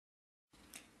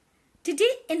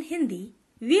Today in Hindi,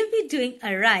 we'll be doing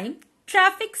a rhyme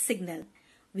traffic signal.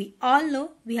 We all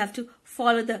know we have to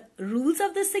follow the rules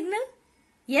of the signal.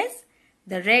 Yes,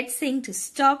 the red saying to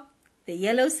stop, the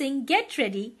yellow saying get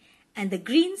ready, and the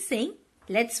green saying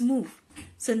let's move.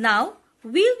 So now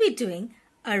we'll be doing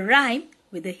a rhyme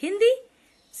with the Hindi.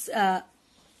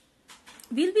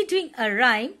 We'll be doing a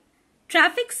rhyme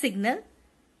traffic signal,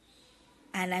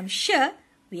 and I'm sure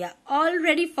we are all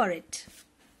ready for it.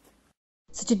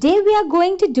 So today we are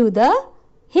going to do the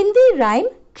Hindi rhyme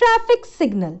traffic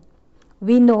signal.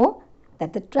 We know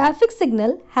that the traffic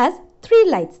signal has three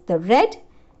lights, the red,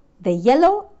 the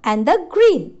yellow and the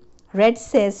green. Red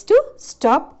says to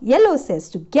stop, yellow says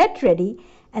to get ready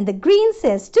and the green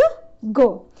says to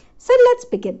go. So let's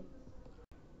begin.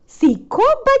 सीखो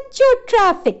बच्चों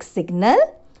traffic signal,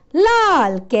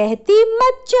 लाल कहती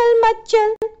मचल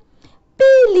मचल,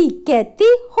 पीली कहती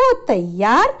हो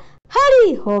तैयार,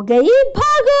 हरी हो गई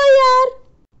भागो यार.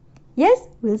 Yes,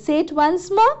 we'll say it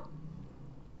once more.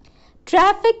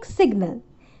 Traffic signal.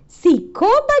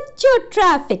 सीखो बच्चों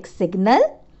ट्रैफिक सिग्नल,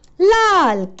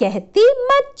 लाल कहती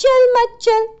मचल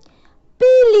मचल,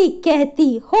 पीली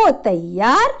कहती हो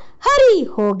तैयार, हरी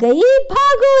हो गई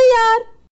भागो यार.